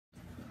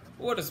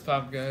What is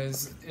pop,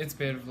 guys? It's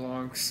Beta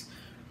Vlogs,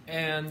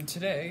 and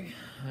today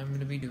I'm going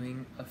to be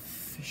doing a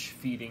fish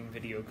feeding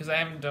video because I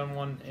haven't done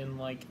one in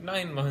like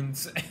 9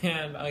 months,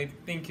 and I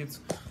think it's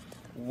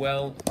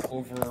well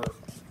over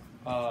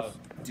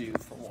due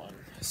for one.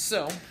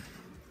 So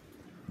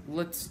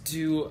let's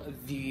do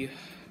these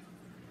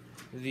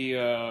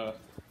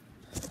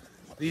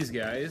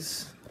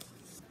guys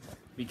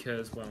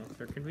because, well,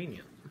 they're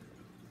convenient,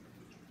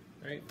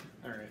 right?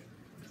 All right.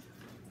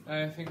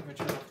 I think if I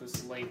turn off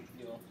this light,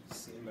 you'll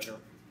see better.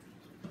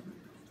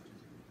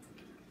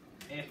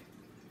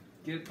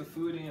 Get the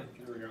food in. There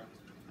we go.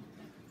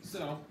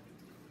 So,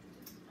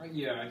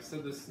 yeah, I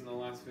said this in the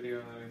last video,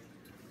 and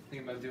I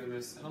think about doing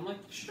this, and I'm like,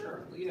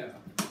 sure, yeah.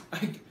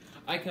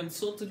 I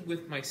consulted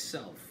with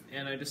myself,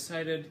 and I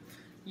decided,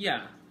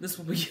 yeah, this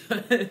will be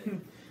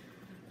good.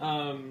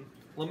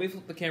 Let me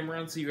flip the camera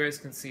around so you guys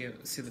can see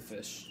the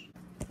fish.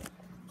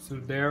 So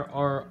there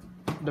are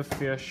the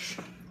fish.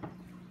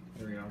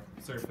 There we go.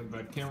 Sorry for the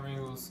bad camera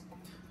angles.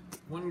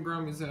 One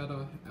Grummy's at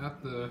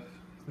the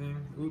thing.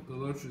 Oop, the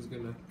Loach is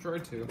gonna try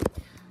to.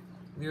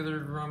 The other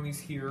Grummy's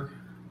here,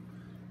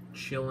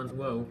 chilling.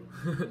 Whoa,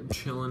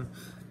 chilling.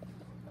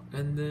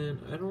 And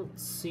then I don't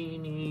see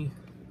any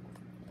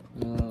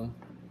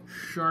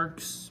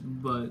sharks,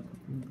 but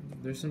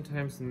they're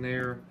sometimes in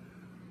there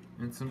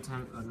and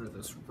sometimes under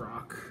this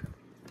rock.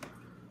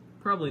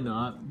 Probably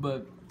not,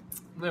 but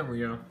there we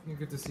go. You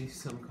get to see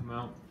some come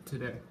out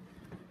today,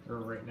 or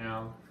right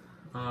now.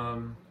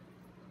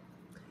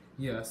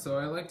 Yeah, so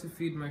I like to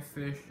feed my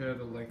fish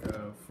at like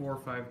a 4 or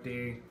 5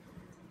 day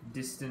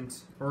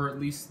distant, or at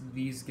least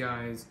these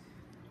guys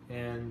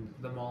and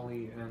the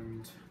Molly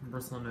and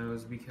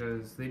Bristlenose,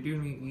 because they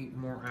do eat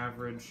more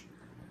average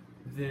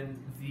than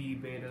the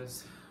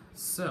betas.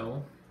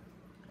 So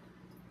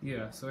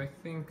yeah, so I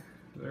think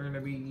they're gonna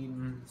be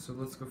eaten, so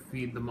let's go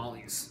feed the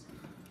Mollies.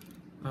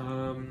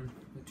 The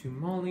 2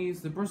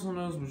 Mollies. The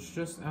Bristlenose was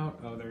just out.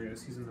 Oh, there he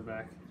is. He's in the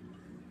back.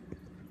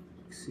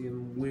 See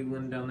him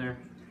wiggling down there.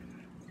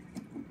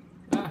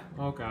 Ah,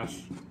 oh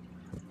gosh.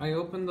 I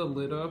opened the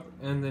lid up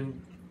and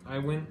then I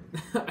went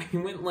I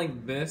went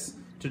like this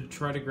to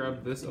try to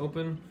grab this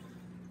open.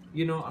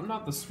 You know, I'm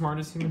not the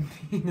smartest human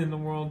being in the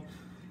world,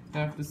 I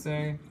have to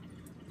say.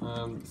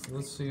 So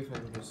let's see if I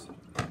can just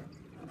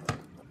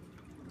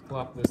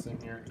plop this in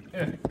here.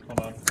 Hold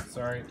on.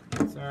 Sorry.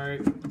 I'm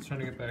trying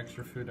to get the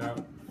extra food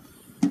out.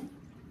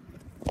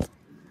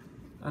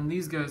 And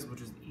these guys will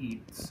just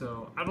eat,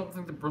 so I don't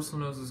think the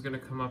Bristlenose is going to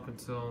come up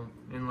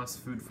unless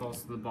food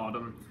falls to the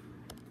bottom,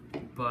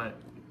 but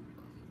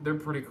they're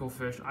pretty cool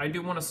fish. I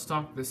do want to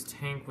stock this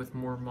tank with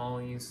more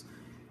Mollies,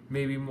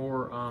 maybe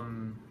more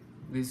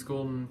these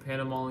golden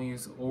panda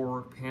Mollies,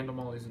 or panda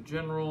Mollies in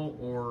general,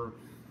 or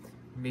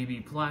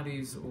maybe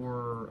platies,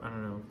 or I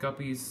don't know,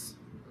 guppies.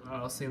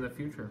 I'll see in the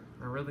future.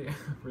 I really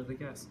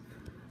guess.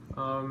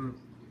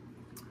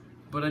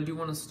 But I do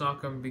want to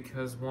stock them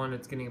because, 1,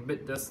 it's getting a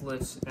bit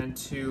desolate, and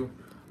 2,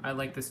 I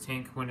like this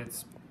tank when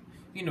it's,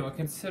 you know, a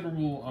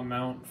considerable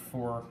amount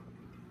for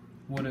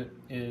what it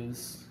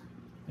is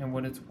and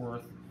what it's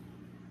worth.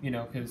 You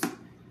know, because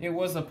it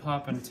was a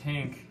poppin'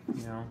 tank,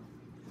 you know,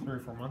 3 or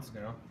 4 months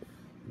ago,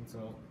 and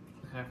so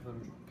half of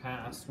them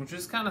passed, which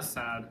is kind of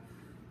sad.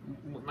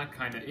 Well, not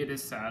kind of, it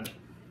is sad.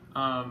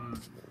 And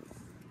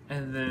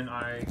then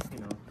I,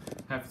 you know,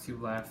 have 2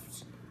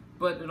 left.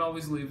 But it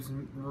always leaves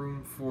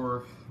room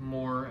for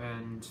more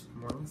and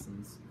more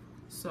lessons.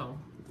 So,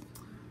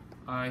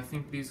 I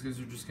think these guys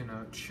are just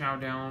gonna chow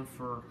down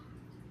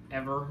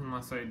forever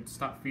unless I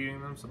stop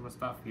feeding them, so I'm gonna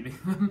stop feeding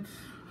them.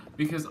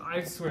 Because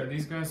I swear,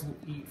 these guys will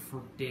eat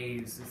for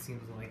days, it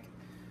seems like.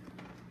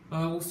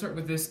 We'll start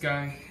with this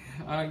guy.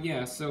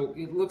 Yeah, so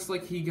it looks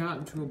like he got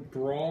into a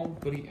brawl,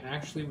 but he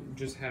actually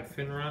just had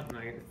fin rot, and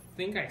I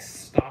think I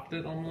stopped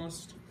it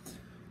almost.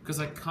 Because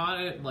I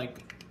caught it,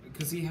 like,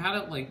 because he had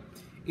it, like,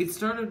 it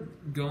started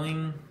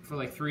going for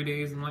like 3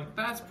 days, and like,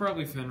 that's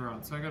probably fin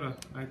rot. So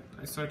I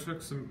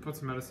put some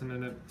medicine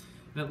in it,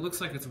 and it looks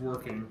like it's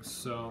working.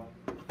 So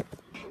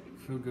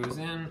food goes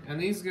in,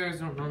 and these guys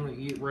don't normally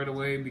eat right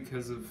away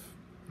because of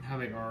how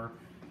they are.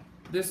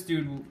 This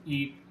dude will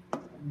eat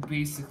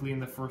basically in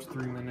the first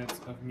 3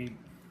 minutes of me.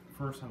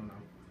 First, I don't know,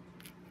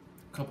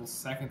 a couple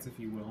seconds, if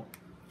you will,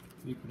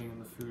 me putting in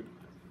the food.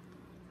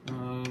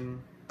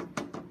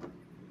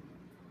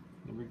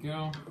 There we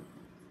go.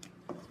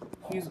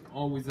 He's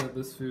always at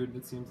this food,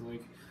 it seems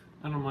like.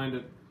 I don't mind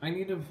it. I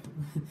need to...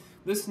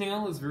 This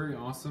snail is very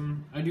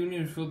awesome. I do need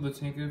to fill the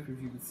tank up. If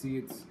you can see,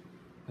 it's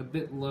a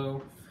bit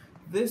low.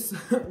 This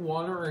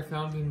water I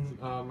found in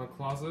my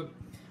closet,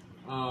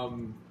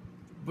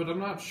 but I'm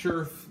not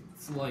sure if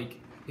it's like,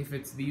 if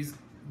it's these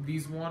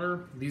guys'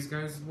 water,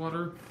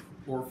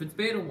 or if it's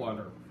beta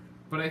water.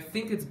 But I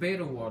think it's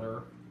beta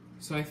water,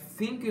 so I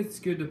think it's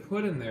good to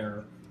put in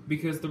there,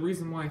 because the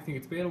reason why I think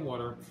it's beta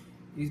water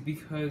is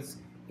because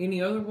any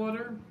other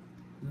water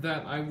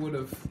that I would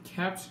have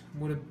kept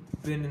would have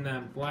been in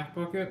that black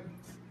bucket.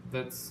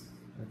 That's,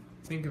 I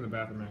think, in the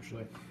bathroom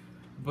actually.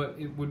 But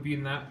it would be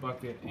in that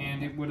bucket,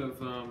 and it would have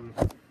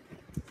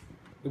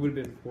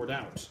been poured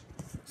out.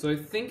 So I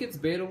think it's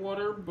beta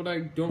water, but I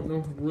don't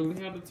know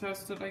really how to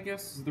test it, I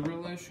guess, is the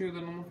real issue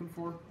that I'm looking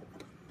for.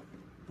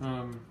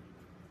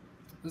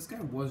 This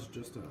guy was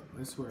just up,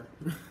 I swear.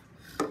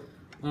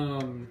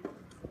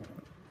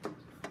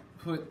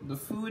 Put the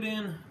food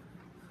in.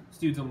 This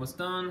dude's almost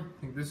done.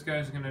 I think this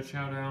guy's gonna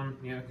chow down.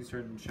 Yeah, he's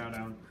starting to chow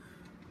down.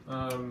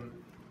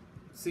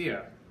 So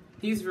yeah,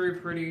 he's very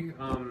pretty.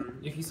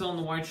 If you saw in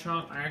the wide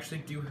shot, I actually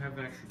do have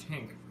an extra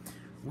tank,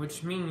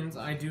 which means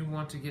I do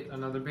want to get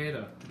another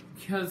beta,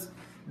 because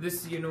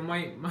this, you know,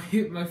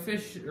 my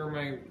fish, or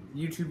my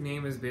YouTube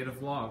name is Beta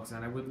Vlogs,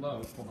 and I would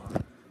love, hold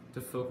on,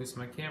 to focus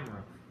my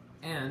camera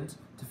and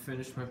to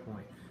finish my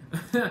point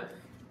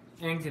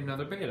and get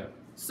another beta.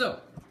 So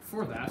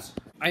for that,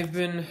 I've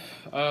been,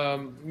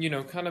 you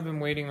know, kind of been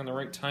waiting on the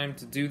right time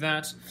to do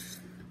that,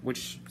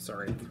 which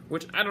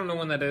I don't know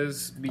when that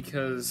is,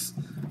 because,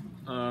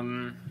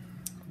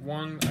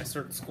 one, I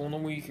start school in a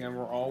week, and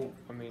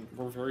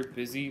we're very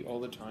busy all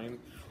the time,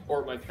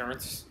 or my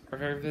parents are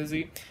very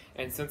busy,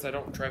 and since I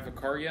don't drive a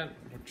car yet,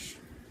 which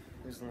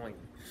isn't like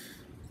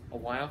a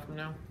while from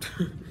now,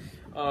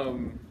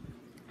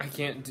 I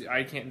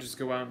can't just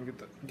go out and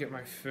get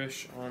my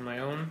fish on my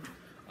own.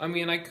 I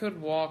mean, I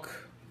could walk,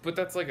 but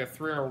that's like a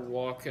 3-hour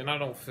walk, and I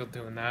don't feel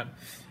doing that,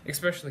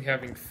 especially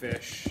having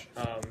fish,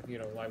 you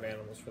know, live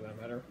animals for that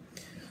matter.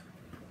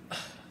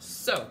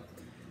 So,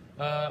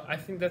 I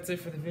think that's it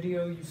for the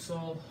video. You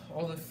saw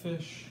all the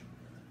fish.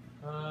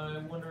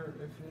 I wonder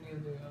if any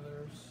of the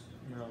others...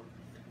 No.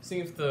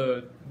 Seeing if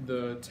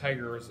the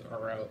tigers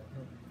are out.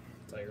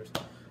 Tigers.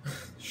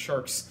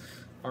 Sharks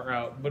are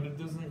out, but it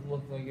doesn't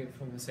look like it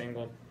from this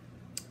angle.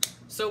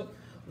 So,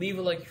 leave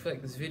a like if you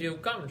like this video,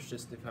 comment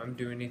just if I'm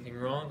doing anything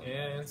wrong,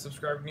 and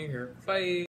subscribe if you're new here. Bye!